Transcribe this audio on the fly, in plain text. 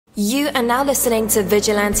You are now listening to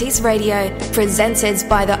Vigilantes Radio, presented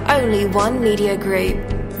by the Only One Media Group.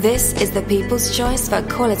 This is the people's choice for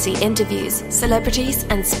quality interviews, celebrities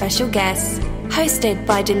and special guests. Hosted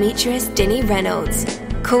by Demetrius Dinny Reynolds.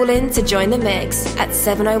 Call in to join the mix at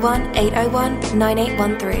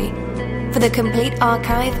 701-801-9813. For the complete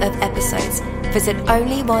archive of episodes, visit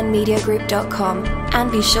onlyonemediagroup.com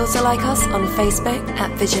and be sure to like us on Facebook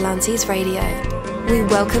at Vigilantes Radio. We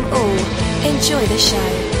welcome all. Enjoy the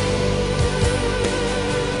show.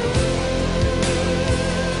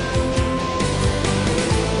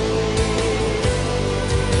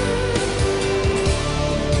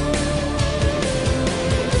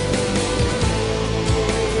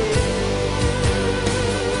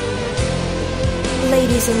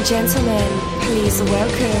 Ladies and gentlemen, please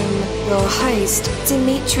welcome your host,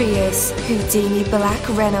 Demetrius Houdini Black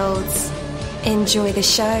Reynolds. Enjoy the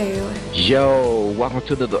show. Yo, welcome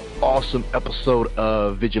to the awesome episode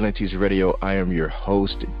of Vigilantes Radio. I am your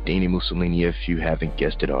host, dini-mussolini, if you haven't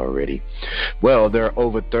guessed it already. Well, there are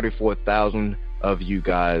over 34,000 of you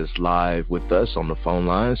guys live with us on the phone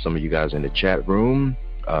line. Some of you guys in the chat room.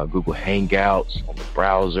 Google Hangouts, on the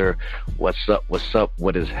browser. What's up,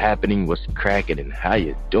 what is happening, what's cracking, and how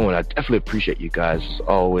you doing? I definitely appreciate you guys as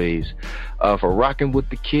always for rocking with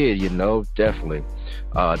the kid, definitely.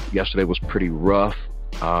 Yesterday was pretty rough,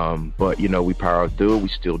 but we powered through it. We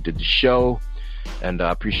still did the show, and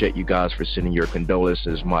I appreciate you guys for sending your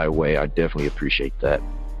condolences my way. I definitely appreciate that.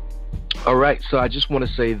 All right, so I just want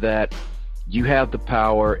to say that you have the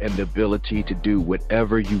power and the ability to do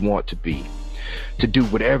whatever you want to be. To do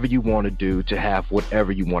whatever you want to do, to have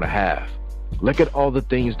whatever you want to have. Look at all the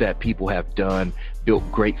things that people have done, built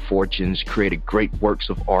great fortunes, created great works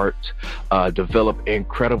of art, developed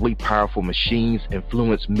incredibly powerful machines,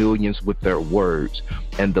 influenced millions with their words,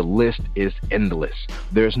 and the list is endless.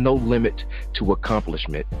 There's no limit to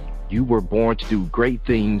accomplishment. You were born to do great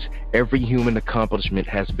things. Every human accomplishment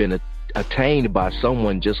has been attained by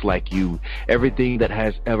someone just like you. Everything that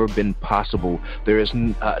has ever been possible. There is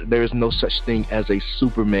no such thing as a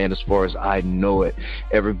Superman as far as I know it.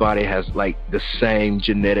 Everybody has the same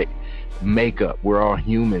genetic makeup. We're all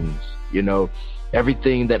humans,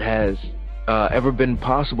 Everything that has ever been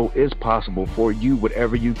possible is possible for you.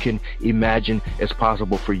 Whatever you can imagine is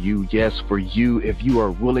possible for you. Yes, for you, if you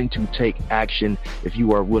are willing to take action, if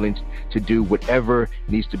you are willing to do whatever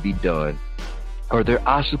needs to be done. Are there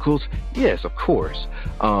obstacles? Yes, of course.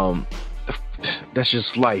 That's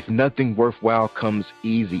just life. Nothing worthwhile comes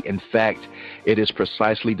easy. In fact, it is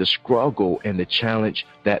precisely the struggle and the challenge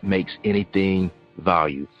that makes anything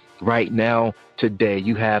value. Right now, today,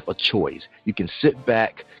 you have a choice. You can sit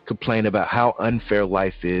back, complain about how unfair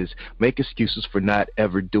life is, make excuses for not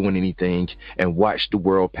ever doing anything, and watch the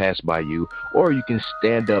world pass by you. Or you can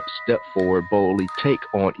stand up, step forward, boldly take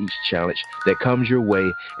on each challenge that comes your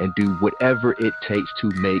way and do whatever it takes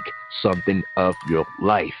to make something of your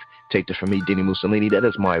life. Take this from me, dini-mussolini. That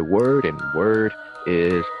is my word, and word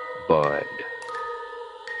is bond.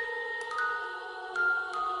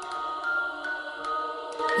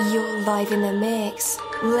 You're live in the mix.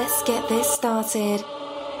 Let's get this started.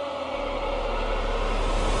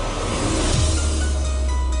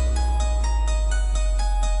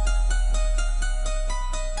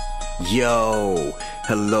 Yo,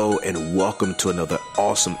 hello and welcome to another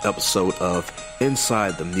awesome episode of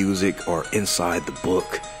Inside the Music, or Inside the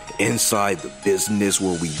Book, Inside the Business,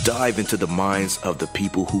 where we dive into the minds of the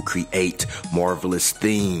people who create marvelous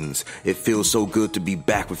things. It feels so good to be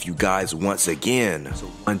back with you guys once again. So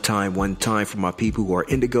one time for my people who are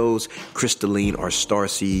indigos, crystalline, or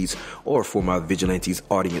starseeds, or for my Vigilantes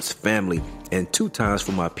audience family, and 2 times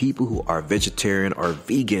for my people who are vegetarian or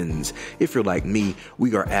vegans. If you're like me,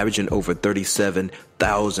 we are averaging over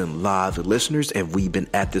 37,000 live listeners, and we've been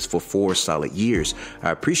at this for 4 solid years.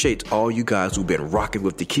 I appreciate all you guys who've been rocking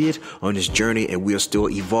with the kid on this journey, and we are still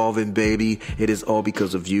evolving, baby. It is all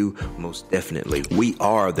because of you, most definitely. We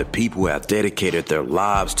are the people who have dedicated their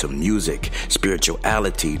lives to music,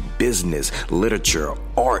 spirituality, business, literature,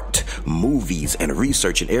 art, movies, and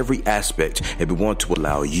research in every aspect, and we want to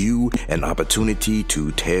allow you an opportunity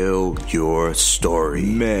to tell your story.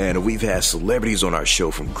 Man, we've had celebrities on our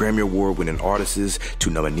show, from Grammy Award-winning artists to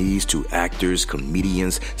nominees to actors,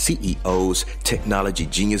 comedians, CEOs, technology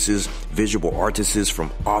geniuses, visual artists,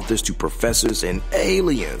 from authors authors to professors and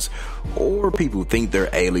aliens, or people who think they're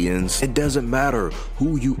aliens. It doesn't matter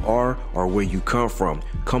who you are or where you come from.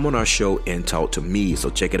 Come on our show and talk to me. So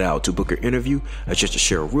check it out. To book an interview or just to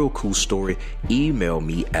share a real cool story, email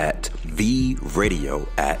me at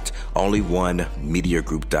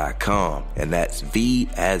vradio@onlyonemediagroup.com. And that's V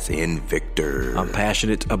as in Victor. I'm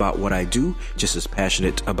passionate about what I do, just as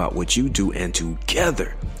passionate about what you do, and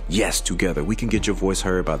together, yes, together, we can get your voice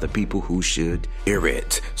heard by the people who should hear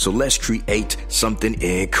it. So let's create something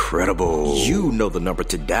incredible. You know the number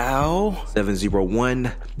to dial,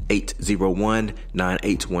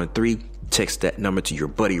 701-801-9813. Text that number to your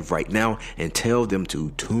buddy right now and tell them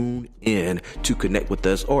to tune in to connect with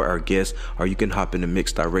us or our guests, or you can hop in the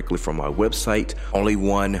mix directly from our website,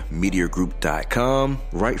 onlyonemediagroup.com.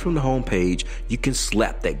 Right from the homepage, you can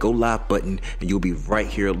slap that go live button and you'll be right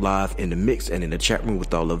here live in the mix and in the chat room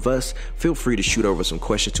with all of us. Feel free to shoot over some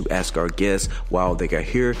questions to ask our guests while they are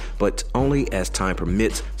here, but only as time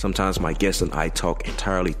permits. Sometimes my guests and I talk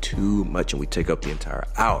entirely too much and we take up the entire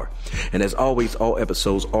hour. And as always, all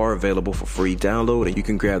episodes are available for free download, and you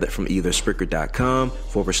can grab that from either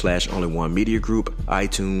Spreaker.com/Only One Media Group,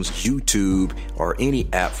 iTunes, YouTube, or any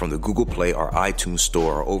app from the Google Play or iTunes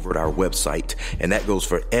Store, or over at our website. And that goes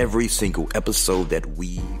for every single episode that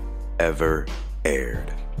we ever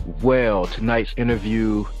aired. Well, tonight's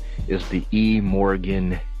interview is the E.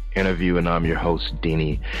 Morgan interview, and I'm your host,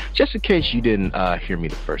 Dini. Just in case you didn't hear me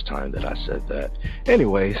the first time that I said that.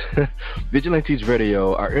 Anyways, Vigilantes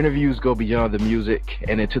Radio, our interviews go beyond the music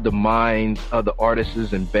and into the minds of the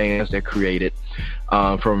artists and bands that create it.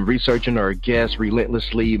 From researching our guests,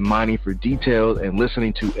 relentlessly mining for details, and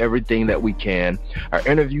listening to everything that we can, our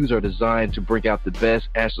interviews are designed to bring out the best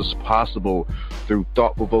answers possible through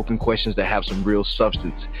thought-provoking questions that have some real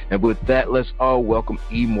substance. And with that, let's all welcome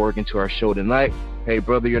E. Morgan to our show tonight. Hey,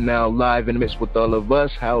 brother, you're now live in the mix with all of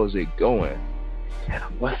us. How is it going?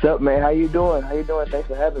 What's up, man? How you doing? Thanks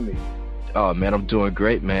for having me. Oh, man, I'm doing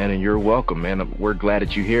great, man, and you're welcome, man. We're glad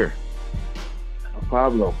that you're here. No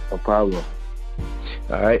problem.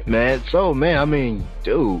 All right, man. So, man, I mean,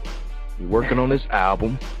 dude, you're working on this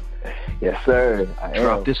album. Yes, sir. I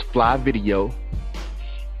dropped this fly video.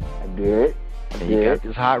 I did. You got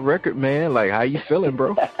this hot record, man. Like, how you feeling,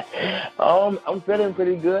 bro? I'm feeling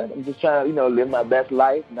pretty good. I'm just trying to, live my best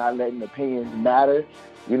life, not letting opinions matter,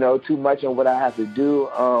 too much on what I have to do.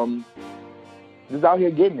 Just out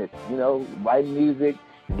here getting it, writing music,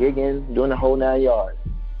 gigging, doing the whole 9 yards.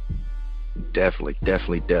 Definitely,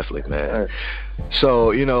 man.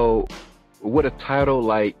 So, with a title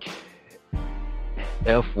like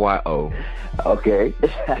FYO. Okay.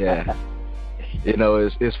 Yeah.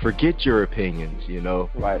 It's forget your opinions,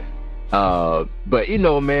 Right. But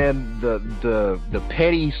man, the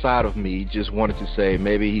petty side of me just wanted to say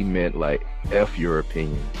maybe he meant like F your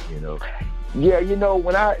opinions, Yeah,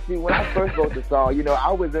 when I first wrote the song,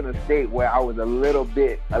 I was in a state where I was a little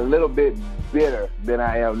bit bitter than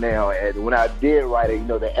I am now, and when I did write it,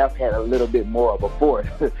 the F had a little bit more of a force.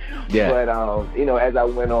 Yeah. But as I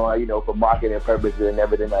went on, for marketing purposes and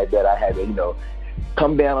everything like that, I had to,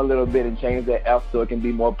 come down a little bit and change that F so it can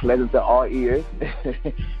be more pleasant to all ears.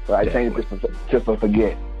 So I changed it to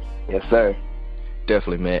forget. Yes, sir.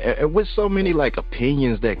 Definitely, man. And with so many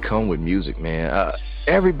opinions that come with music, man,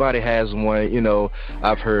 everybody has one.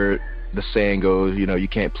 I've heard the saying goes, you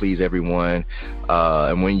can't please everyone,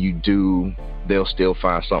 and when you do, they'll still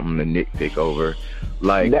find something to nitpick over.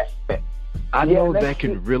 I know that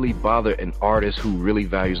can really bother an artist who really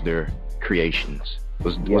values their creations.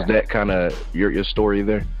 Was that kind of your story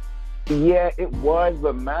there? Yeah, it was,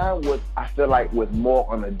 but mine was, I feel like, was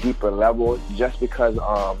more on a deeper level, just because,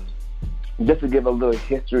 just to give a little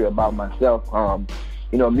history about myself,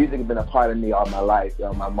 music has been a part of me all my life.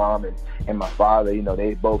 My mom and my father,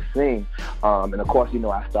 they both sing, and of course,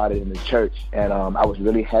 I started in the church, and I was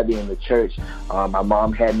really heavy in the church. My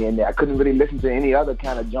mom had me in there. I couldn't really listen to any other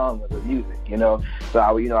kind of genres of music, so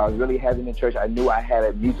I was really heavy in the church. I knew I had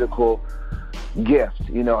a musical gift,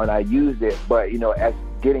 and I used it, but as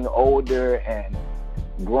getting older and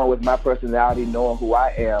growing with my personality, knowing who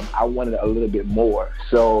I am, I wanted a little bit more.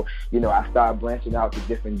 So, I started branching out to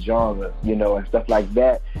different genres, and stuff like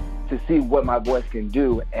that to see what my voice can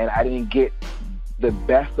do. And I didn't get the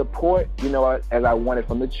best support, as I wanted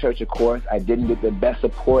from the church, of course. I didn't get the best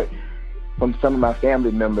support from some of my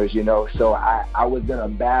family members, So I was in a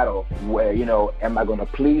battle where, am I going to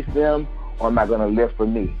please them or am I going to live for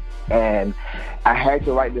me? And I had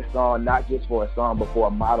to write this song not just for a song, but for a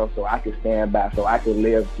motto so I could stand by, so I could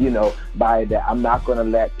live, by that. I'm not going to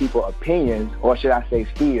let people's opinions, or should I say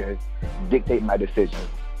fears, dictate my decisions.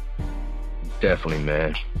 Definitely,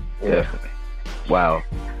 man. Yeah. Definitely. Wow.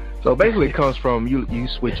 So basically, it comes from you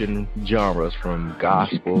switching genres from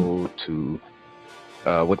gospel to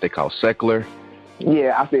what they call secular.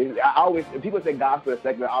 Yeah, I always, if people say gospel or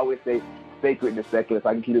secular, I always say sacred to secular, so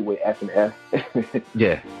I can keep it with S and S.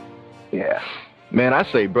 Yeah. Yeah. Man, I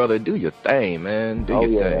say, brother, do your thing, man. Do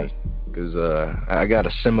your thing. Because I got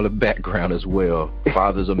a similar background as well.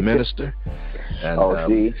 Father's a minister.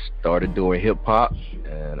 And started doing hip-hop.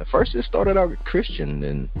 And at first it started out Christian.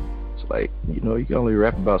 And it's like, you can only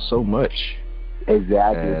rap about so much.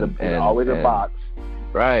 Exactly. It's always a box.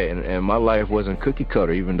 Right. And my life wasn't cookie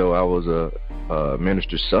cutter, even though I was a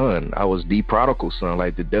minister's son. I was the prodigal son,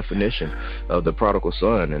 like the definition of the prodigal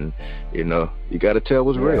son. And, you got to tell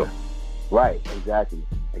what's real. Right. Exactly.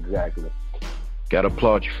 Gotta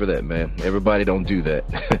applaud you for that, man. Everybody don't do that.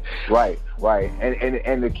 Right.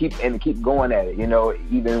 And to keep going at it,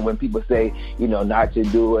 even when people say, not to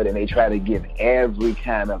do it, and they try to give every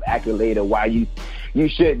kind of accolade of why you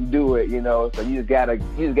shouldn't do it, so you just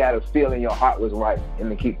gotta feel in your heart was right and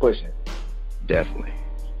to keep pushing. Definitely.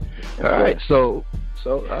 All right, so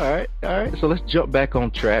all right. So let's jump back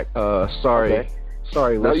on track.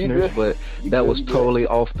 Sorry, listeners, but that was totally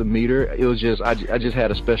off the meter. It was just I just had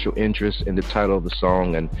a special interest in the title of the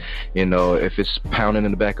song, and if it's pounding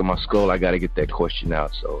in the back of my skull, I got to get that question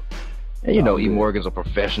out. So, and E. Morgan's a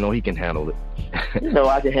professional; he can handle it.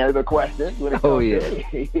 I can handle the question. Oh yeah.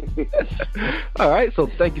 All right, so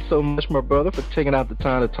thank you so much, my brother, for taking out the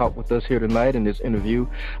time to talk with us here tonight in this interview.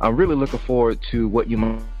 I'm really looking forward to what you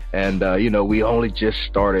might. And, we only just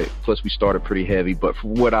started, plus we started pretty heavy, but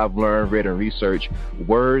from what I've learned, read, and researched,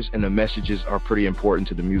 words and the messages are pretty important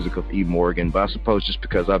to the music of E. Morgan. But I suppose just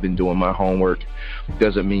because I've been doing my homework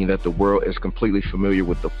doesn't mean that the world is completely familiar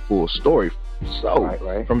with the full story.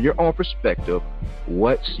 So, From your own perspective,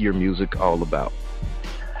 what's your music all about?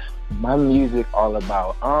 My music all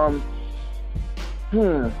about?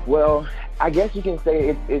 Well, I guess you can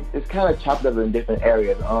say it's kind of chopped up in different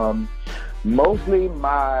areas. Mostly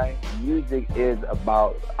my music is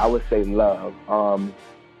about, I would say, love.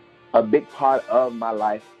 A big part of my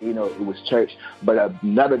life, it was church, but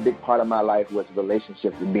another big part of my life was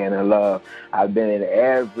relationships and being in love. I've been in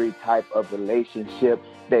every type of relationship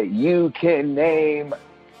that you can name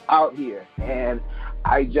out here. And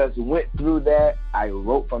I just went through that. I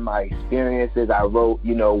wrote from my experiences. I wrote,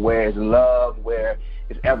 where is love, where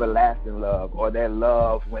is everlasting love, or that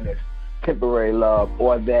love when it's temporary love,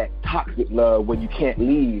 or that toxic love when you can't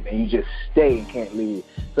leave and you just stay and can't leave.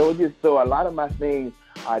 So a lot of my things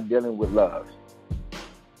are dealing with love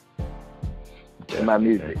in my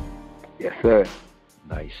music. Yes, sir.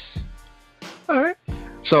 Nice. All right.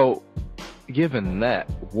 So, given that,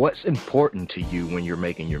 what's important to you when you're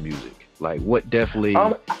making your music? Like, what definitely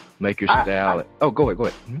make your style? Go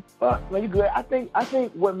ahead. No, you're good. I think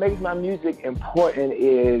what makes my music important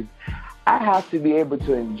is I have to be able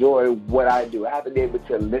to enjoy what I do. I have to be able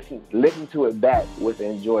to listen to it back with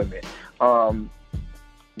enjoyment. The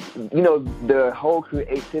whole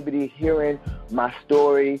creativity, hearing my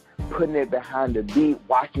story, putting it behind the beat,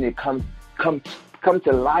 watching it come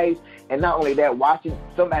to life, and not only that, watching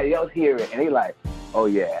somebody else hear it, and they like, oh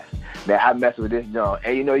yeah, that I mess with this joint,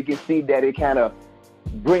 and you can see that it kind of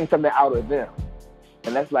brings something out of them,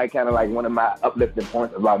 and that's kind of one of my uplifting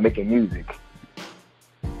points about making music.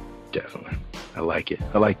 Definitely. I like it.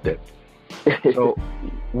 I like that. So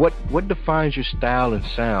what defines your style and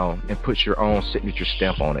sound and puts your own signature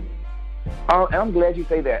stamp on it? And I'm glad you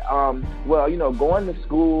say that. Going to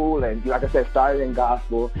school and, like I said, started in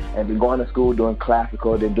gospel and been going to school doing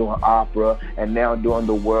classical, then doing opera, and now doing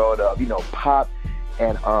the world of, pop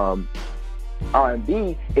and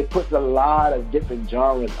R&B, it puts a lot of different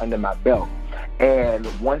genres under my belt. And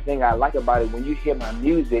one thing I like about it, when you hear my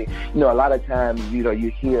music, a lot of times, you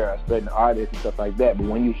hear a certain artist and stuff like that. But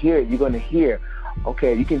when you hear it, you're going to hear,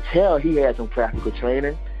 okay, you can tell he had some classical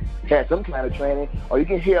training, had some kind of training, or you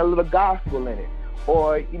can hear a little gospel in it.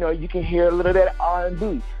 Or, you can hear a little of that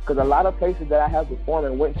R&B. Because a lot of places that I have performed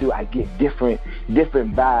and went to, I get different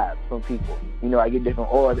vibes from people. I get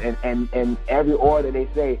different orders. And every order they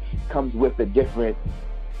say comes with a different,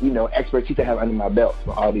 expertise I have under my belt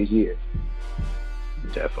for all these years.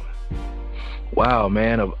 Definitely. Wow,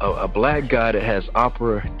 man, a black guy that has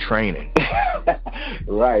opera training.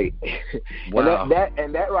 Right. Wow.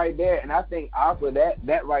 And that right there, and I think opera,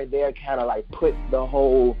 that right there kind of puts the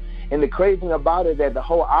whole, and the crazy thing about it is that the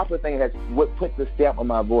whole opera thing, that's what put the stamp on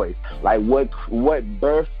my voice. What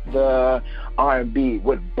birthed the R&B,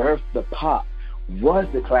 what birthed the pop was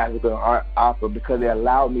the classical opera, because it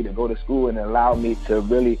allowed me to go to school and allowed me to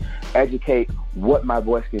really educate what my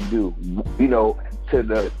voice can do, to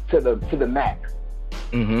the max.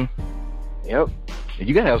 Mm-hmm. Yep.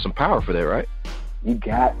 You gotta have some power for that, right? You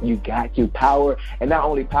got your power, and not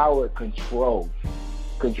only power, control.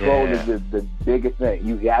 Control is the biggest thing.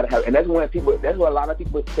 You gotta have, and that's what a lot of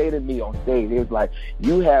people say to me on stage. It's like,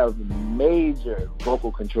 you have major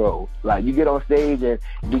vocal control. Like, you get on stage and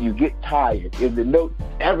do you get tired? Is the note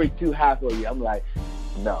ever too high for you? I'm like,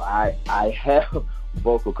 no, I have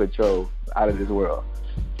vocal control out of this world.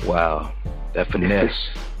 Wow, that finesse.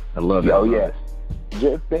 I love it. Oh yes.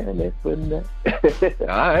 Just finesse. All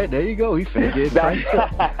right, there you go. He finna get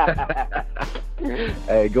it.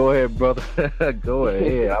 Hey, go ahead, brother. Go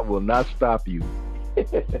ahead. I will not stop you.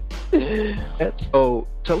 So,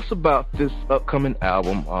 tell us about this upcoming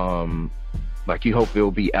album. Like, you hope it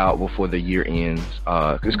will be out before the year ends.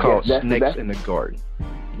 It's called Snakes in the Garden.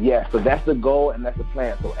 Yeah, so that's the goal and that's the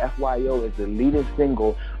plan. So FYO is the leading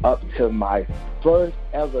single up to my first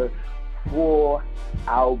ever full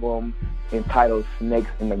album entitled Snakes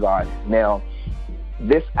in the Garden. Now,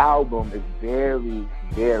 this album is very,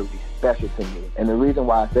 very special to me. And the reason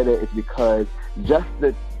why I said it is because just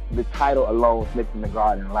the title alone, Snakes in the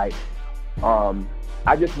Garden, like,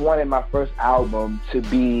 I just wanted my first album to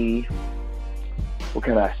be, what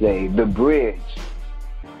can I say, the bridge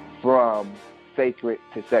from sacred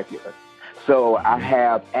to secular. So I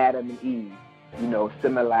have Adam and Eve,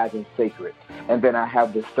 symbolizing sacred. And then I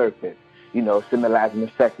have the serpent, symbolizing the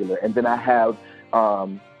secular. And then I have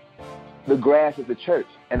the grass is the church.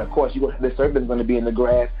 And of course, the serpent is going to be in the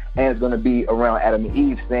grass, and it's going to be around Adam and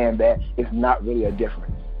Eve, saying that it's not really a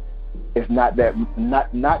difference. It's not that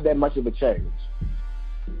much of a change.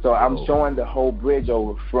 So I'm showing the whole bridge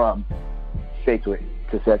over from sacred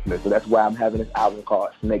to secular. So that's why I'm having this album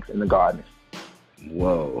called Snakes in the Garden.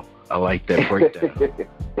 Whoa, I like that breakdown.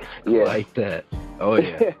 Yeah. I like that. Oh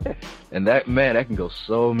yeah. And that can go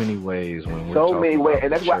so many ways when we're so many ways,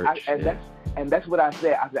 and that's church. why that's what I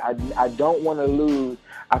said. I said I don't want to lose.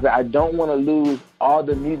 I said I don't want to lose all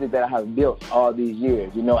the music that I have built all these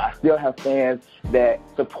years. I still have fans that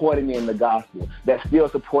supported me in the gospel, that still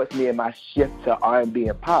supports me in my shift to R&B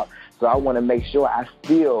and pop. So I want to make sure I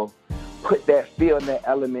still put that feel and that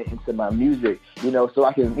element into my music, so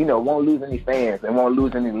I can, won't lose any fans and won't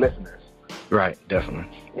lose any listeners. Right, definitely.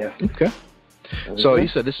 Yeah. Okay. So you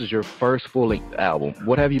said this is your first full-length album.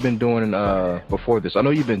 What have you been doing before this? I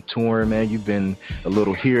know you've been touring, man. You've been a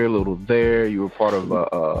little here, a little there. You were part of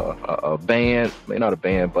a band, not a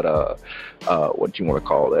band, but what do you want to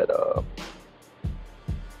call that?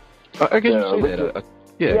 I guess you say that.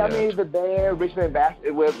 I mean, the band, Richmond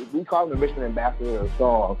Ambassador, we call them the Richmond Ambassador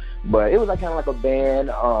song, but it was kind of like a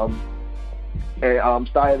band, and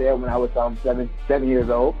started there when I was 7 years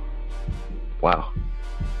old. Wow.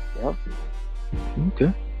 Yeah.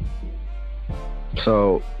 Okay.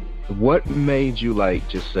 So, what made you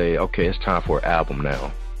just say, okay, it's time for an album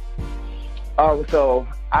now? So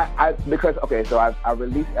I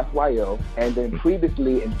released FYO, and then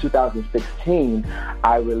previously in 2016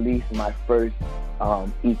 I released my first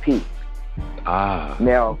EP.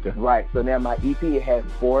 Now, okay. Right. So now my EP has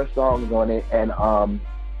 4 songs on it, and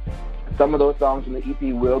some of those songs from the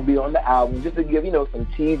EP will be on the album. Just to give some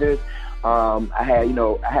teasers. I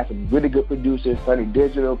had some really good producers. Sunny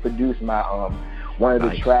Digital produced my one of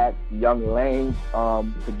the tracks. Young Lane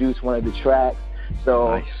produced one of the tracks. So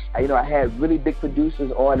nice. I had really big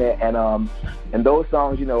producers on it, and those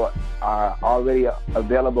songs are already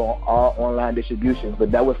available on all online distributions.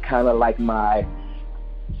 But that was kind of like my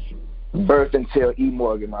birth until E.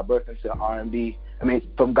 Morgan, my birth until R&B. I mean,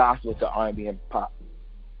 from gospel to R&B and pop.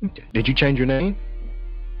 Okay. Did you change your name?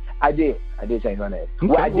 I did change my name.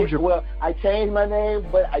 Okay. I changed my name,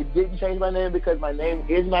 but I didn't change my name because my name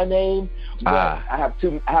is my name. But I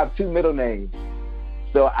have two middle names.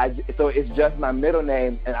 So it's just my middle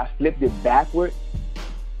name, and I flipped it backwards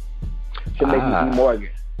to make it E. Morgan.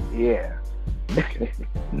 Yeah. Okay.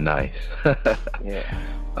 Nice. Yeah.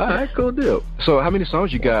 All right, cool deal. So how many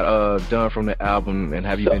songs you got done from the album, and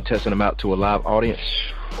have you been testing them out to a live audience?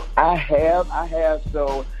 I have.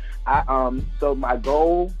 So my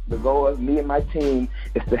goal, the goal of me and my team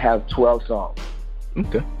is to have 12 songs.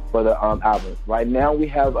 Okay. For the album. Right now we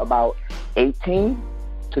have about 18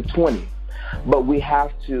 to 20, but we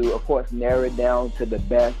have to, of course, narrow it down to the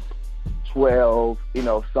best 12,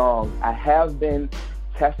 songs. I have been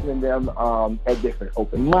testing them at different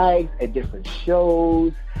open mics, at different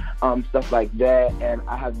shows, stuff like that, and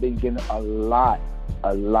I have been getting a lot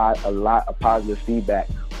of positive feedback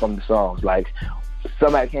from the songs. Like,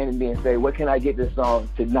 somebody came to me and say, "Where can I get this song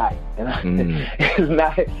tonight?" And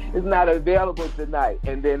it's not available tonight.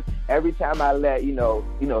 And then every time I let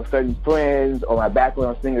certain friends or my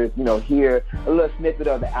background singers hear a little snippet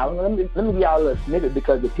of the album, let me give y'all a little snippet,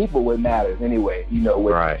 because the people what matters anyway.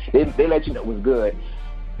 Right. They let you know what's good.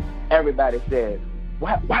 Everybody says,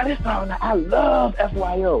 "Why this song not? I love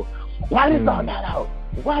FYO. Why this song not out?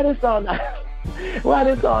 Why this song not out? Why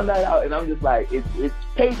this song not out?" And I'm just like, it's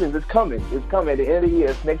patience. It's coming. It's coming. At the end of the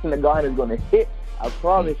year, Snakes in the Garden is going to hit. I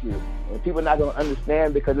promise you. And people are not going to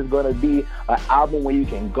understand, because it's going to be an album where you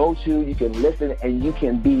can go to, you can listen, and you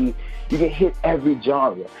can hit every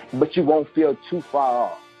genre, but you won't feel too far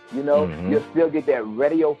off. You'll still get that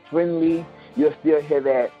radio friendly. You'll still hear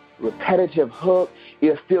that repetitive hook.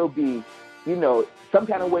 It'll still be, some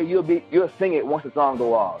kind of way you'll sing it once the song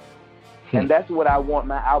go off. And that's what I want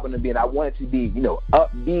my album to be. And I want it to be,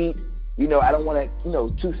 upbeat. I don't want it,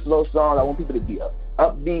 too slow songs. I want people to be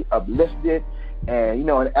upbeat, uplifted, and,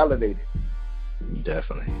 and elevated.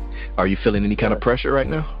 Definitely. Are you feeling any kind of pressure right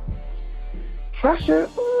now? Pressure?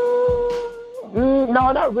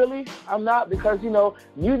 No, not really. I'm not, because,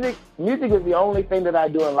 music is the only thing that I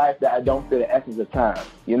do in life that I don't feel the essence of time.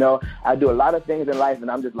 I do a lot of things in life, and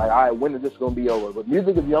I'm just like, all right, when is this going to be over? But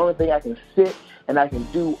music is the only thing I can sit and I can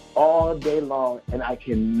do all day long, and I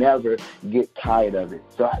can never get tired of it.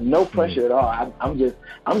 So no pressure at all. I'm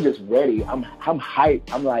just ready. I'm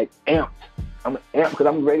hyped. I'm like amped. I'm amped because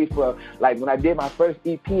I'm ready for, like, when I did my first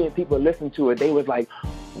EP and people listened to it, they was like,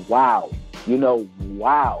 wow.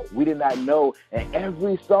 Wow, we did not know. And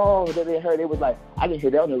every song that they heard, it was like, I can hear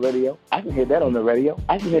that on the radio. I can hear that on the radio.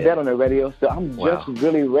 I can hear that on the radio. So I'm just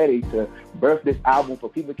really ready to birth this album so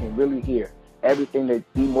people can really hear everything that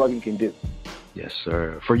D. Morgan can do. Yes,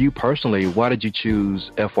 sir. For you personally, why did you choose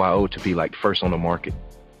FYO to be like first on the market?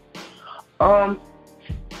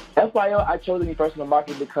 FYO, I chose to be first on the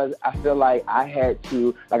market because I feel like I had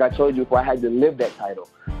to, like I told you before, I had to live that title.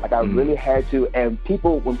 Like I really had to. And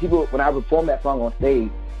when I perform that song on stage,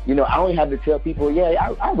 I only have to tell people,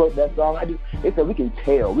 I wrote that song. They said we can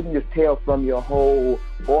just tell from your whole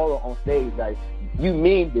aura on stage, like, you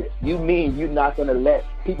mean this. You mean you're not going to let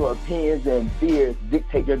people's opinions and fears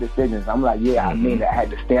dictate your decisions. I'm like, I mean that. I had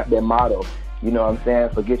to stamp that motto, you know what I'm saying?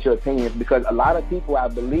 Forget your opinions. Because a lot of people, I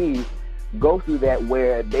believe, go through that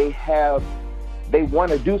where they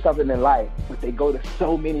want to do something in life, but they go to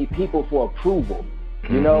so many people for approval.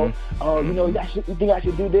 You think I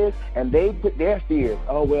should do this? And they put their fears.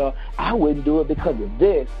 Oh, well, I wouldn't do it because of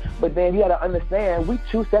this. But then you got to understand, we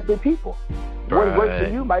two separate people. Right. What works for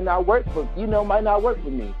you might not work for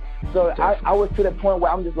me. So I was to the point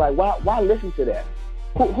where I'm just like, why listen to that?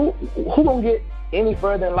 Who gonna get any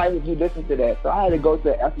further in life if you listen to that? So I had to go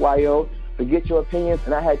to FYO, forget your opinions,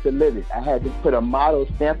 and I had to live it. I had to put a motto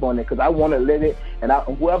stamp on it because I want to live it, and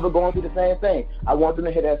whoever going through the same thing, I want them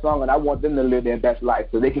to hear that song, and I want them to live their best life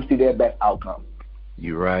so they can see their best outcome.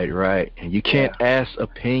 You're right. And you can't ask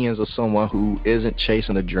opinions of someone who isn't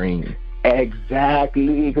chasing a dream.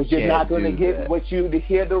 Exactly, because you're not going to get to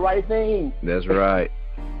hear the right thing. That's right.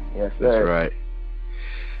 Yes, sir. That's right.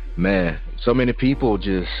 Man, so many people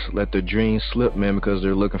just let their dreams slip, man, because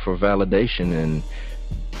they're looking for validation, and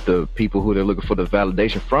the people who they're looking for the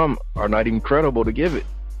validation from are not even credible to give it.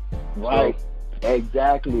 Right. So,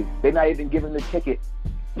 exactly. They're not even giving the ticket.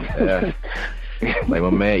 Yeah. Like my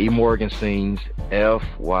man E. Morgan sings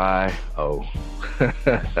FYO.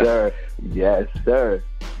 Sir. Yes, sir.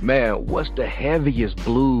 Man, what's the heaviest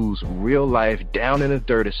blues, real life, down in the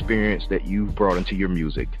dirt experience that you've brought into your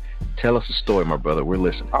music? Tell us the story, my brother. We're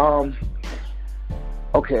listening.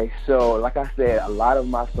 Okay, so like I said, a lot of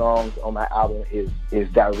my songs on my album is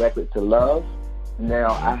directed to love.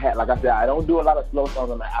 Now, I don't do a lot of slow songs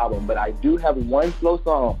on my album, but I do have one slow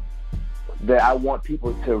song that I want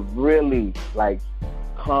people to really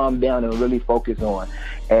calm down and really focus on.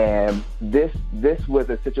 And this was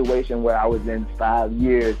a situation where I was in 5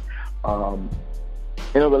 years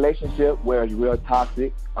in a relationship where it's real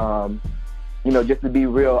toxic. Just to be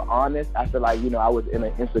real honest, I feel like, I was in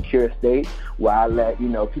an insecure state where I let,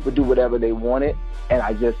 people do whatever they wanted, and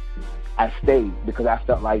I stayed because I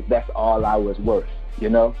felt like that's all I was worth,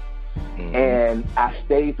 Mm-hmm. And I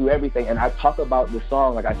stayed through everything, and I talk about the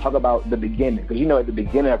song, I talk about the beginning, because at the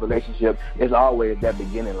beginning of a relationship, it's always that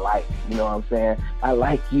beginning like, you know what I'm saying? I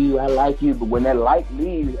like you, but when that like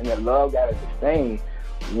leaves and that love got to sustain,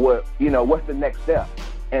 what's the next step?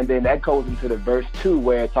 And then that goes into the verse 2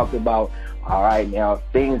 where it talks about, all right, now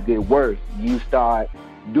things get worse. You start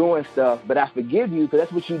doing stuff, but I forgive you because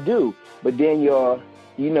that's what you do. But then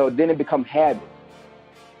then it becomes habit.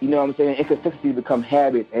 You know what I'm saying? Inconsistency become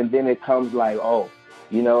habit, and then it comes like, so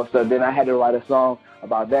then I had to write a song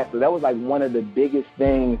about that. So that was like one of the biggest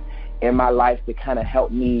things in my life to kind of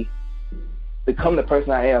help me become the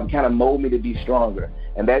person I am, kind of mold me to be stronger.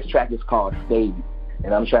 And that track is called Stay.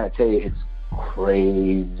 And I'm trying to tell you, it's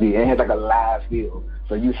crazy. And it has like a live feel.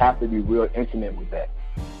 So you have to be real intimate with that.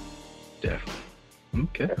 Definitely.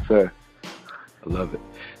 Okay. Yes, sir. I love it.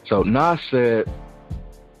 So Nas said,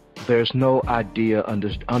 there's no idea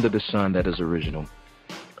under the sun that is original.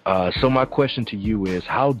 So my question to you is,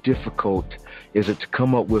 how difficult is it to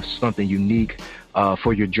come up with something unique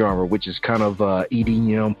for your genre, which is kind of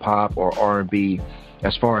EDM, pop, or R&B,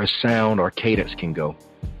 as far as sound or cadence can go?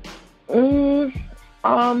 I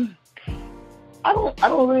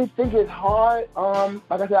don't really think it's hard.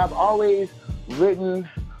 Like I said, I've always written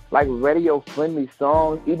like radio-friendly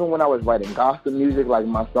songs. Even when I was writing gospel music, like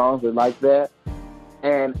my songs were like that.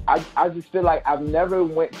 And I just feel like I've never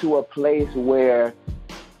went to a place where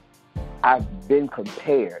I've been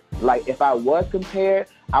compared. Like if I was compared,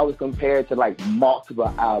 I was compared to like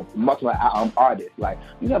multiple artists. Like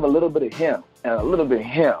you have a little bit of him and a little bit of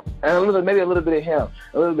him and maybe a little bit of him,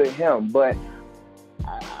 a little bit of him. But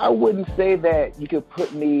I wouldn't say that you could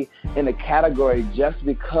put me in a category just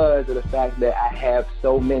because of the fact that I have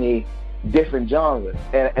so many different genres,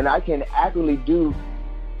 and I can accurately do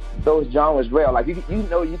those genres well. Like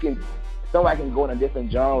somebody can go in a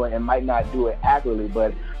different genre and might not do it accurately,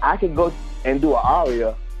 but I can go and do an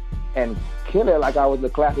aria and kill it like I was a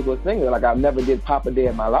classical singer. Like I never did pop a day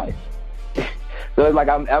in my life. So it's like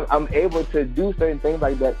I'm able to do certain things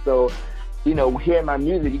like that. So, hearing my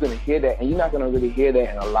music, you're gonna hear that, and you're not gonna really hear that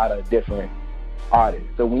in a lot of different artists.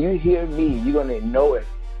 So when you hear me, you're gonna know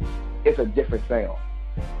it's a different sound.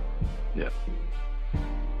 Yeah.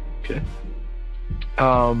 Okay.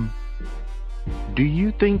 Do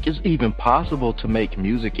you think it's even possible to make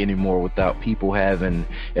music anymore without people having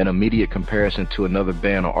an immediate comparison to another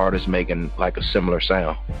band or artist making like a similar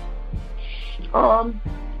sound?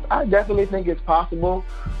 I definitely think it's possible.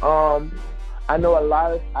 I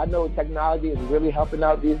know technology is really helping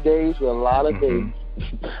out these days with a lot of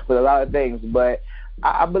things, but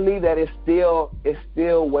I believe that it's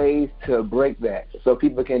still ways to break that, so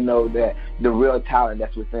people can know that the real talent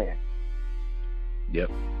that's within. Yep.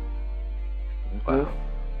 Wow.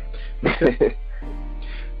 Okay.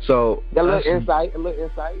 So a little insight.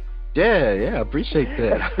 Yeah, I appreciate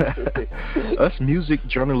that. Us music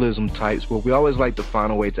journalism types, well, we always like to find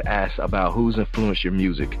a way to ask about who's influenced your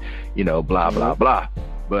music, blah, blah, blah.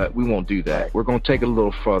 But we won't do that. We're going to take it a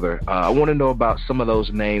little further. I want to know about some of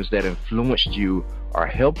those names that influenced you or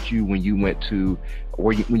helped you when you went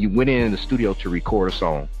when you went in the studio to record a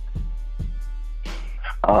song.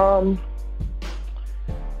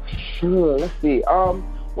 Sure, let's see. Well,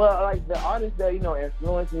 like the artists that,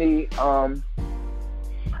 influenced me,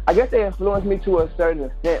 I guess they influenced me to a certain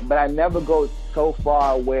extent, but I never go so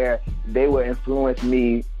far where they would influence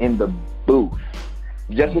me in the booth.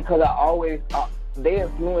 Just because they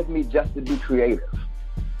influenced me just to be creative,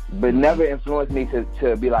 but never influenced me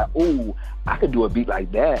to be like, ooh, I could do a beat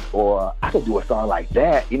like that, or I could do a song like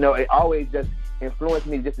that. It always just influenced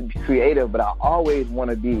me just to be creative, but I always want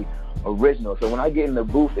to be original. So when I get in the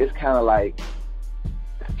booth, it's kind of like,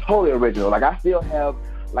 it's totally original. Like I still have,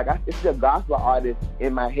 it's still gospel artists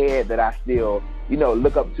in my head that I still,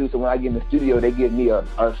 look up to. So when I get in the studio, they give me a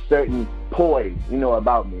certain poise,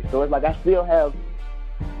 about me. So it's like I still have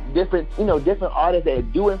different artists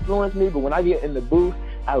that do influence me. But when I get in the booth,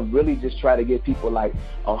 I really just try to give people like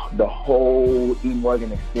the whole E.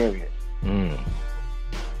 Morgan experience.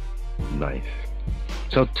 Nice.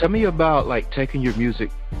 So tell me about like taking your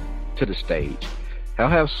music to the stage. How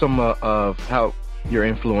have some of how your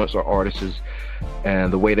influence or artists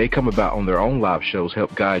and the way they come about on their own live shows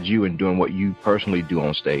help guide you in doing what you personally do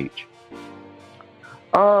on stage?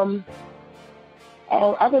 I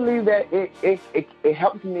believe that it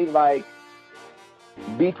helps me like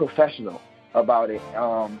be professional about it.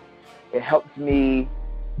 It helps me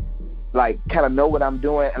like kind of know what I'm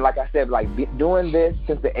doing, and like I said, like doing this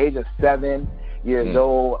since the age of 7 years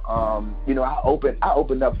old. I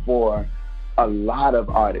opened up for a lot of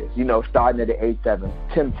artists, starting at the age 7,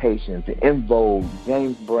 Temptations, En Vogue,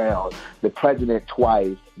 James Brown, The President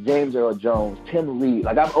twice, James Earl Jones, Tim Reed.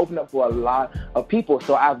 Like I've opened up for a lot of people,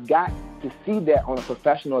 so I've got to see that on a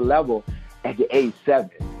professional level at the age 7.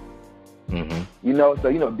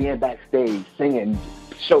 So being backstage, singing,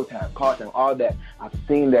 Showtime, Call Time, all that. I've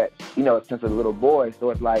seen that, since a little boy. So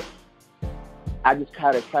it's like I just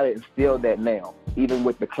try to instill that now, even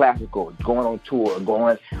with the classical, going on tour,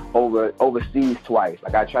 going overseas twice.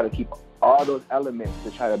 Like I try to keep all those elements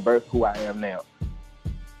to try to birth who I am now.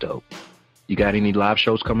 Dope. You got any live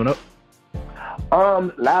shows coming up?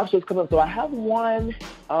 Live shows coming up. So I have one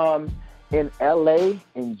in LA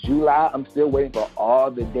in July. I'm still waiting for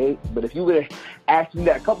all the dates. But if you would have asked me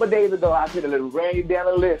that a couple of days ago, I could have ran down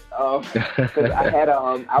a list. Because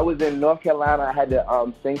I was in North Carolina. I had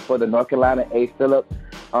to sing for the North Carolina A. Phillip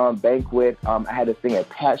banquet. I had to sing at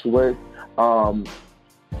Patchwork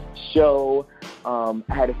show. I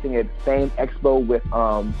had to sing at Fame Expo with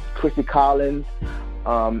Chrissy Collins.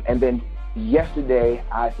 And then yesterday,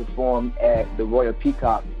 I performed at the Royal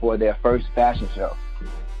Peacock for their first fashion show.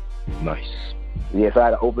 Nice. Yeah, so I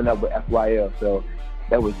had to open up with FYL. So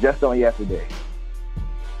that was just on yesterday.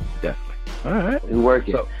 Definitely. All right. We're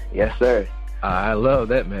working. So, yes, sir. I love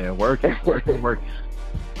that, man. Working.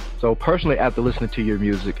 So personally, after listening to your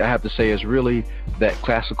music, I have to say it's really that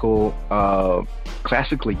classically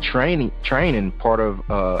training part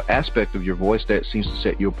of aspect of your voice that seems to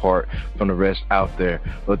set you apart from the rest out there.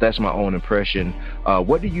 But that's my own impression.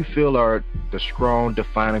 What do you feel are the strong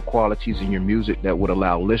defining qualities in your music that would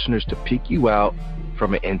allow listeners to pick you out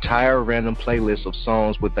from an entire random playlist of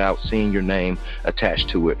songs without seeing your name attached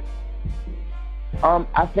to it?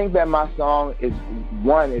 I think that my song is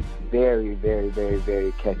very, very, very,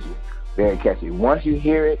 very catchy. Very catchy. Once you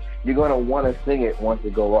hear it, you're going to want to sing it once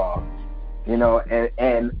it go off. You know,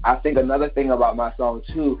 and I think another thing about my song,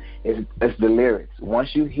 too, is the lyrics.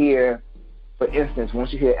 Once you hear, for instance,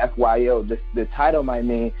 FYO, the title might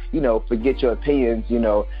mean, forget your opinions,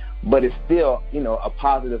 but it's still, a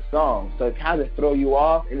positive song. So it kind of throw you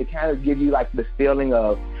off, and it kind of gives you, like, the feeling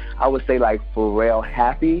of, I would say, like, Pharrell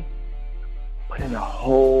happy, but in a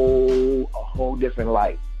whole different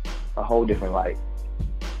light. A whole different light.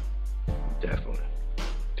 Definitely.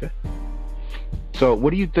 Okay. So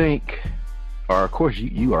what do you think, or of course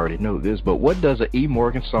you already know this, but what does an E.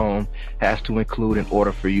 Morgan song has to include in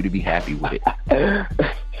order for you to be happy with it?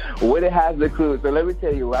 What it has to include, so let me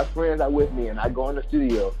tell you, my friends are with me and I go in the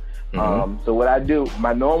studio. So what I do,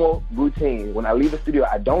 my normal routine, when I leave the studio,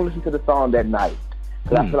 I don't listen to the song that night.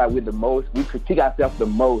 Because I feel like we critique ourselves the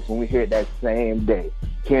most when we hear it that same day,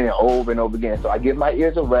 hearing it over and over again. So I give my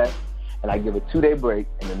ears a rest, and I give a 2-day break,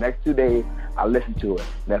 and the next 2 days, I listen to it.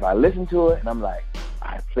 And if I listen to it, and I'm like,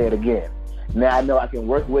 all right, play it again. Now I know I can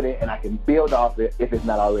work with it, and I can build off it if it's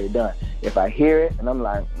not already done. If I hear it, and I'm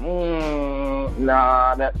like,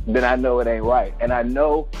 nah, then I know it ain't right. And I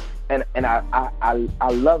know, and I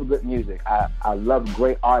love good music. I love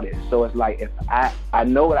great artists. So it's like, if I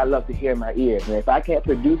know what I love to hear in my ears, and if I can't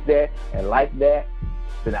produce that and like that,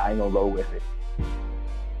 then I ain't gonna go with it.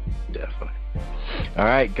 Definitely. All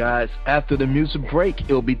right, guys, after the music break,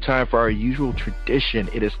 it'll be time for our usual tradition.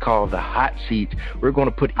 It is called the hot seat. We're going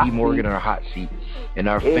to put E. Morgan in our hot seat, and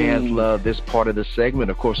our fans love this part of the segment,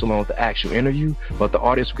 of course, along with the actual interview, but the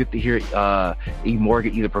audience get to hear E.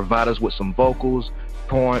 Morgan either provide us with some vocals,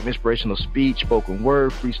 poem, inspirational speech, spoken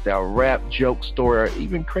word, freestyle rap, joke, story, or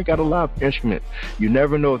even crank out a live instrument. You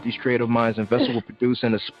never know if these creative minds and vessels will produce.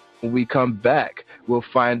 And when we come back, we'll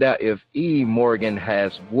find out if E. Morgan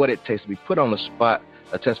has what it takes to be put on the spot,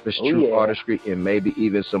 a test for his true artistry, and maybe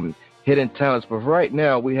even some hidden talents. But right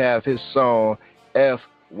now, we have his song,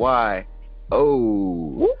 FYO.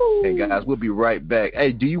 Woo. And guys, we'll be right back.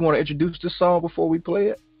 Hey, do you want to introduce the song before we play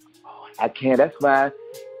it? I can. That's fine.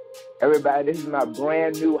 Everybody, this is my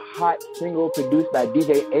brand new hot single produced by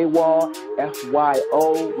DJ AWOL,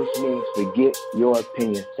 FYO, which means forget your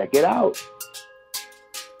opinions. Check it out.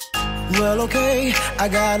 Well, okay, I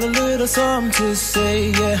got a little something to say,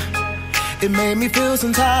 yeah. It made me feel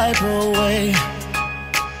some type of way,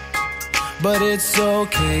 but it's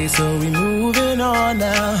okay, so we moving on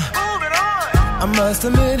now. I must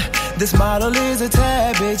admit, this model is a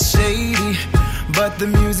tad bit shady, but the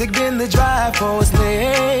music been the drive for us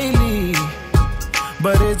lately.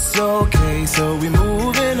 But it's okay, so we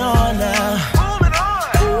moving on now.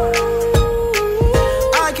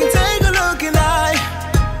 I can take a look and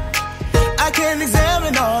I can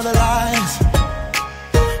examine all the lies,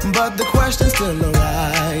 but the question still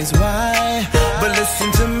arise, why? But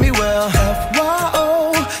listen to me well,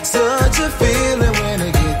 FYO, such a feeling when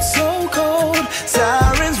it gets so cold.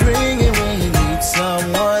 Sirens ringing when you need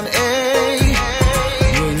someone,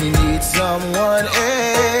 when you need someone,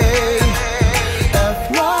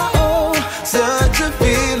 FYO, such a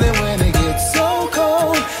feeling when it gets so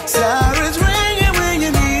cold. Sirens ringing when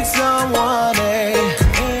you need someone, when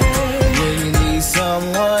you need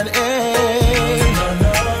someone,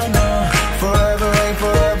 Forever ain't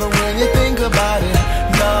forever when you think about it.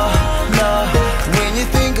 No, when you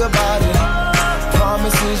think about it.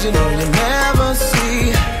 Promises you know you never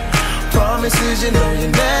see, promises you know you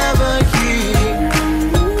never keep.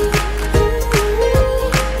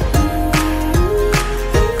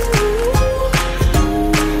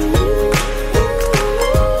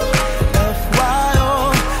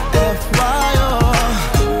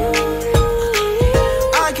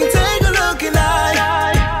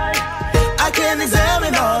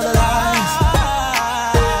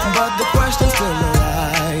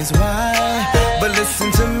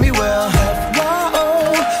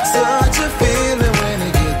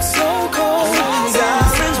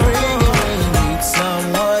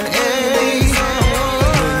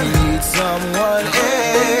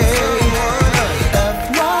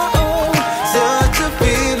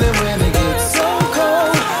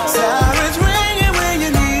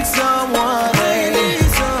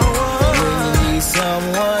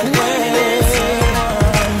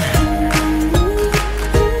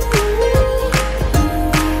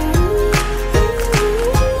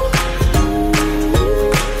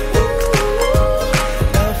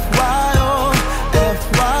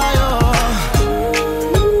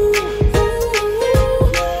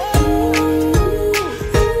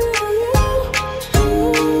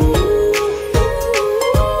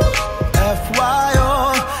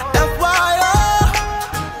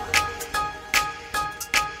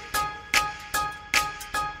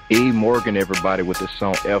 E. Morgan, everybody, with the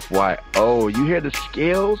song FYO. You hear the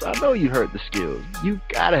skills? I know you heard the skills. You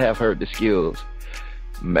gotta have heard the skills.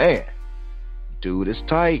 Man, dude is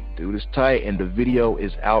tight. And the video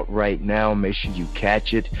is out right now. Make sure you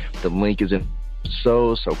catch it. The link is in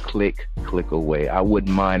so click away. I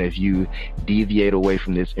wouldn't mind if you deviate away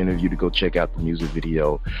from this interview to go check out the music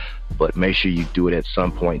video, but make sure you do it at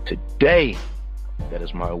some point today. That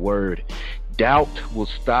is my word. Doubt will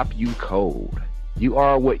stop you cold. You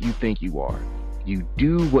are what you think you are. You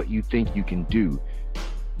do what you think you can do.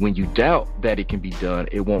 When you doubt that it can be done,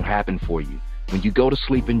 it won't happen for you. When you go to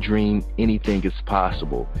sleep and dream, anything is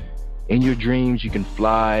possible. In your dreams, you can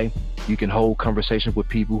fly. You can hold conversations with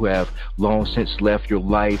people who have long since left your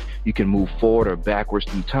life. You can move forward or backwards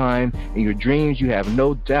through time. In your dreams, you have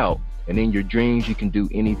no doubt. And in your dreams, you can do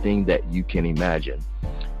anything that you can imagine.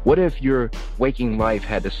 What if your waking life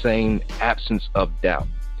had the same absence of doubt?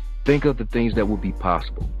 Think of the things that would be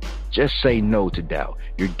possible. Just say no to doubt.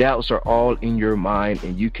 Your doubts are all in your mind,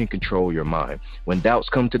 and you can control your mind. When doubts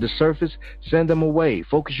come to the surface, send them away.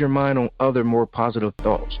 Focus your mind on other, more positive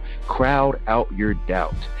thoughts. Crowd out your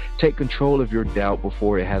doubt. Take control of your doubt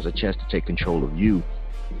before it has a chance to take control of you.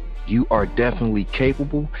 You are definitely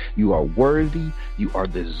capable. You are worthy. You are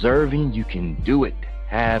deserving. You can do it.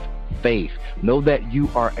 Have faith. Know that you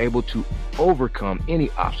are able to overcome any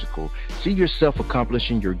obstacle. See yourself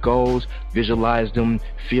accomplishing your goals. Visualize them.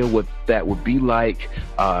 Feel what that would be like.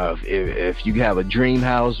 If you have a dream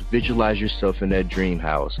house, visualize yourself in that dream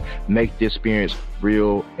house. Make the experience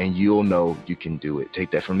real, and you'll know you can do it.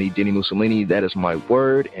 Take that from me, dini-mussolini. That is my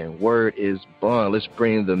word, and word is bond. Let's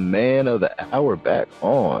bring the man of the hour back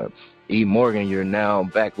on. E. Morgan, you're now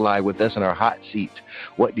back live with us in our hot seat.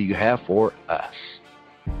 What do you have for us?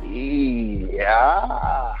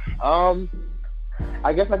 Yeah.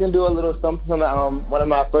 I guess I can do a little something on one of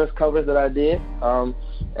my first covers that I did.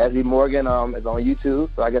 As E. Morgan is on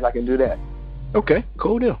YouTube, so I guess I can do that. Okay,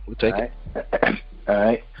 cool deal. We'll take it. All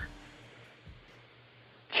right.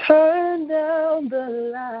 Turn down the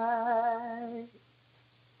light.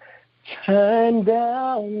 Turn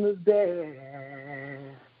down the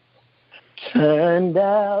bed. Turn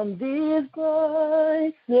down these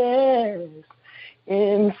voices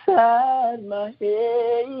inside my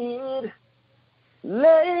head.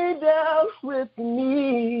 Lay down with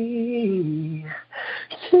me.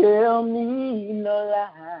 Tell me no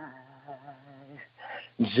lie.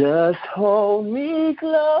 Just hold me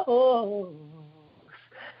close.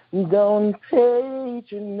 Don't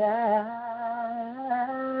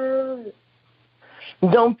patronize.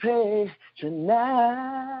 Don't patronize.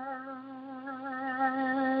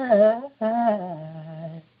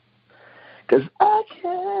 'Cause I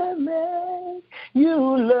can't make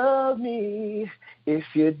you love me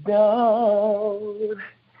if you don't.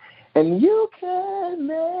 And you can't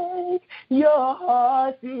make your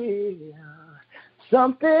heart feel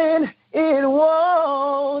something it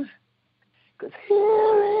won't. 'Cause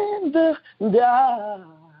here in the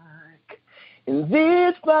dark, in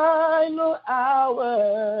these final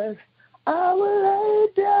hours, I will lay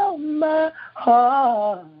down my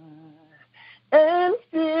heart and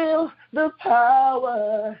feel the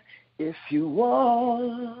power if you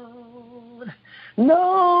want.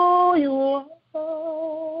 No, you won't.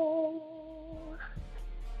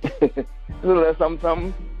 A little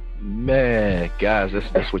something. Man, guys,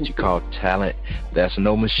 that's what you call talent. That's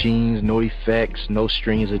no machines, no effects, no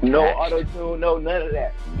strings attached. No auto-tune, no none of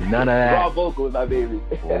that. None of that. Raw vocals, my baby.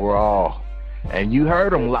 Raw. And you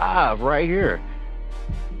heard them live right here.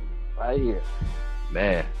 Right here.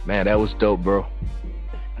 Man, that was dope, bro.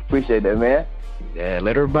 Appreciate that, man. Yeah,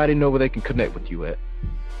 let everybody know where they can connect with you at.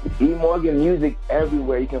 E. Morgan Music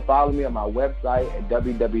everywhere. You can follow me on my website at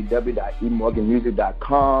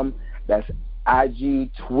www.emorganmusic.com. That's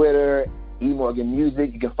IG, Twitter, E. Morgan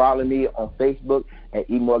Music. You can follow me on Facebook at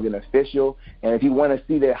E. Morgan Official. And if you want to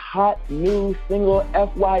see the hot new single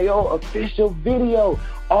FYO official video,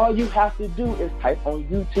 all you have to do is type on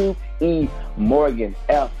YouTube E. Morgan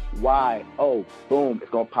FYO. Boom,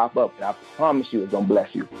 it's going to pop up. And I promise you it's going to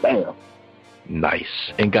bless you. Bam.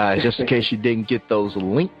 Nice. And guys, just in case you didn't get those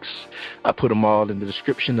links, I put them all in the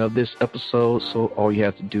description of this episode, so all you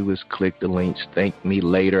have to do is click the links. Thank me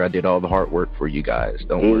later. I did all the hard work for you guys.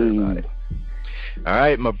 Don't worry about it. All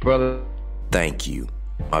right, my brother. Thank you,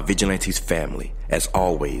 my Vigilantes family, as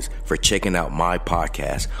always, for checking out my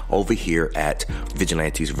podcast over here at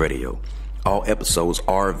Vigilantes Radio. All episodes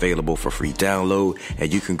are available for free download,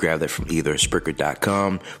 and you can grab that from either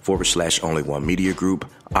Spreaker.com/Only One Media Group,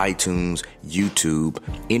 iTunes, YouTube,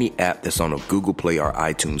 any app that's on a Google Play or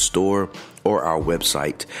iTunes store, or our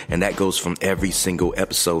website. And that goes from every single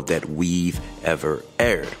episode that we've ever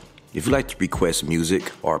aired. If you'd like to request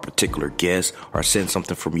music or a particular guest or send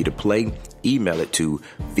something for me to play, email it to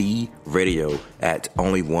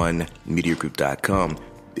vradio@onlyonemediagroup.com.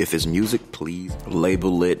 If it's music, please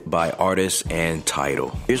label it by artist and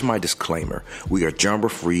title. Here's my disclaimer. We are genre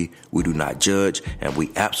free, we do not judge, and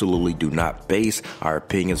we absolutely do not base our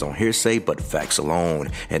opinions on hearsay but facts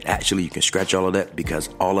alone. And actually, you can scratch all of that because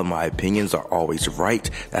all of my opinions are always right.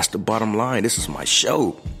 That's the bottom line. This is my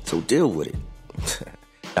show, so deal with it.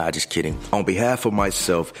 Nah, just kidding. On behalf of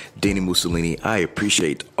myself, Dini-Mussolini, I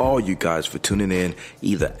appreciate all you guys for tuning in,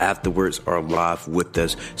 either afterwards or live with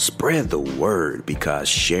us. Spread the word because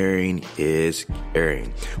sharing is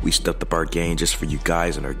caring. We stepped up our game just for you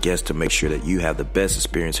guys and our guests to make sure that you have the best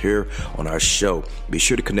experience here on our show. Be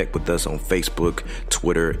sure to connect with us on Facebook,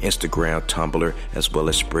 Twitter, Instagram, Tumblr, as well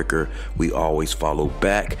as Spreaker. We always follow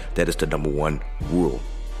back. That is the number one rule.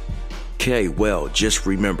 Okay, well, just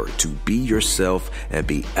remember to be yourself and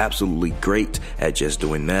be absolutely great at just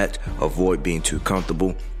doing that. Avoid being too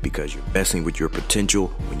comfortable because you're messing with your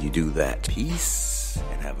potential when you do that. Peace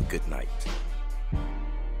and have a good night.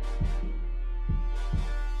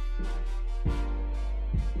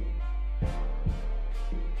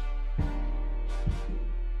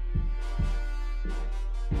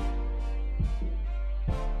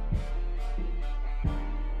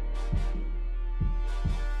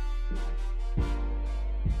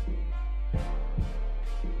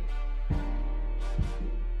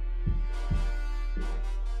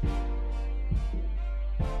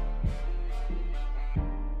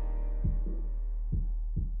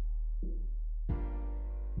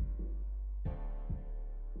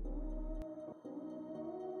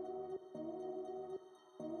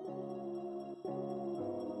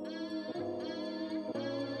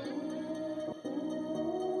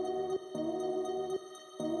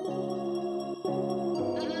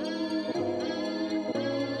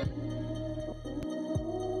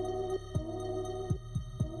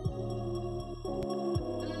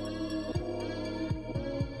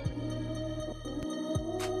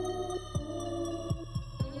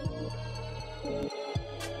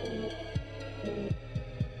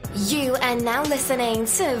 You are now listening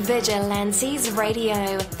to Vigilantes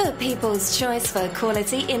Radio, the people's choice for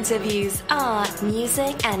quality interviews, art,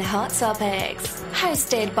 music, and hot topics.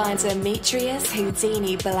 Hosted by Demetrius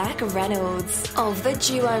Houdini Black Reynolds of the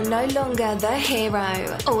duo No Longer the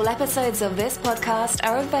Hero. All episodes of this podcast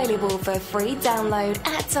are available for free download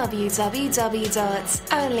at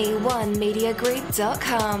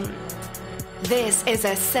www.onlyonemediagroup.com. This is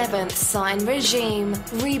a Seventh Sign Regime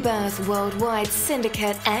Rebirth Worldwide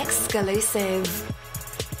Syndicate exclusive.